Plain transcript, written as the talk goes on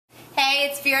Hey,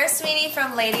 it's Vera Sweeney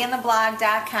from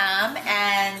LadyOnTheBlog.com,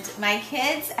 and my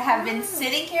kids have been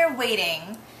sitting here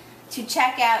waiting to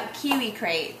check out Kiwi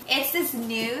Crate. It's this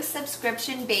new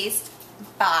subscription-based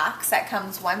box that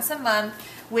comes once a month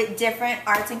with different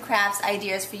arts and crafts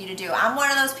ideas for you to do. I'm one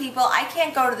of those people, I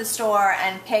can't go to the store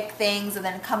and pick things and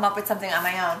then come up with something on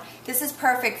my own. This is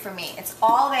perfect for me. It's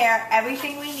all there,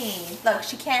 everything we need. Look,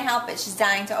 she can't help it. She's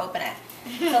dying to open it.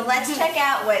 So let's check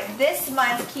out what this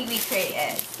month's Kiwi Crate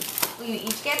is. You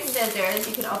each get scissors.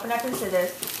 You can open up in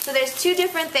scissors. So there's two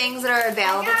different things that are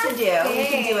available to do. You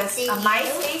can do a My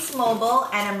Space Mobile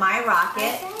and a My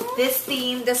Rocket. This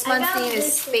month's theme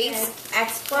is Space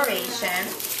Exploration.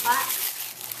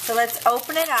 So let's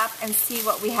open it up and see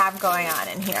what we have going on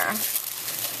in here.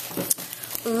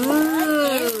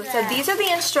 Ooh, so these are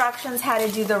the instructions how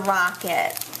to do the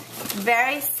rocket.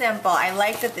 Very simple. I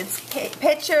like that it's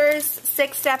pictures,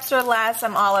 6 steps or less.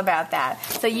 I'm all about that.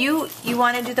 So you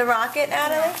want to do the rocket,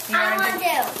 Natalie? I want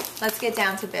to. Let's get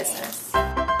down to business.